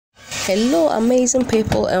Hello amazing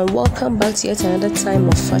people, and welcome back to yet another time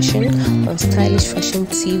of fashion on Stylish Fashion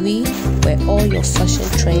TV, where all your fashion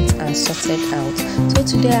trends are sorted out. So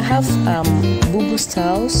today I have bubu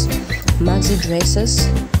styles, maxi dresses,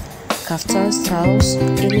 kaftan styles,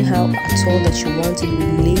 anyhow at all that you want it,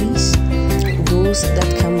 with lace, those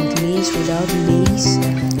that come with lace, without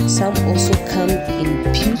lace. Some also come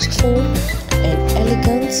in beautiful and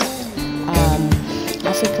elegant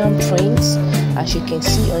African prints, as you can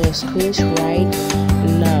see on your screens right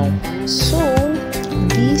now. So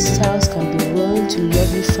these styles can be worn to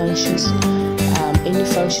lovely functions, any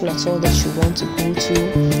function at all that you want to go to.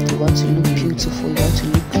 You want to look beautiful, you want to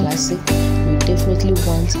look classic, you definitely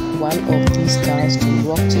want one of these styles to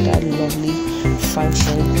rock to that lovely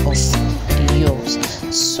function of yours.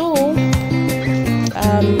 So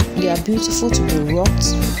they are beautiful to be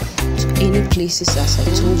rocked any places, as I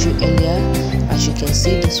told you earlier. As you can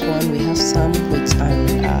see, this one we have some with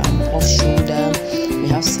an off shoulder, we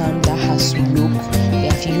have some that has look. They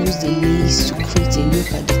have used the lace to create a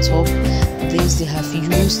look at the top. This they have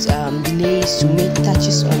used lace to make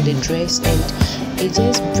touches on the dress, and it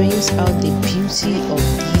just brings out the beauty of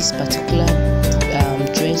these particular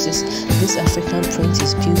dresses. This African print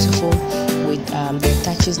is beautiful with the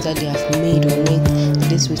touches that they have made on it.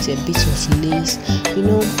 This with a bit of lace, you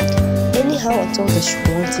know, anyhow at all that you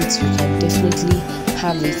want it, you can definitely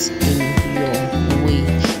have it in your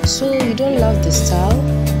way. So you don't love the style,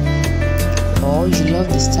 or you love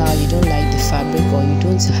the style, you don't like the fabric, or you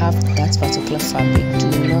don't have that particular fabric,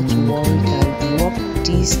 do not worry. You can rock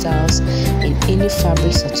these styles in any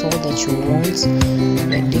fabrics at all that you want.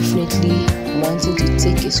 You're definitely wanting to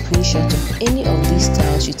take a screenshot of any of these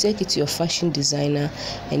styles, you take it to your fashion designer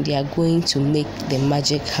and they are going to make the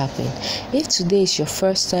magic happen. If today is your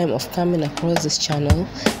first time of coming across this channel,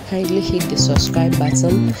 kindly hit the subscribe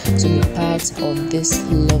button to be part of this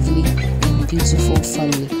lovely and beautiful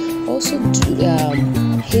family. Also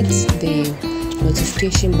hit the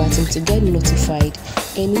notification button to get notified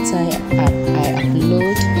anytime I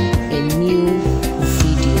upload a new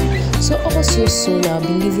video. So also soon I'll be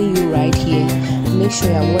leaving you right here. Make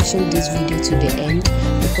sure you're watching this video to the end,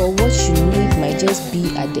 because what you need might just be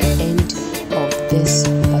at the end of this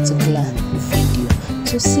particular video.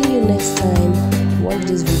 So see you next time. Watch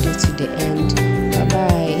this video to the end. Bye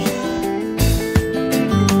bye.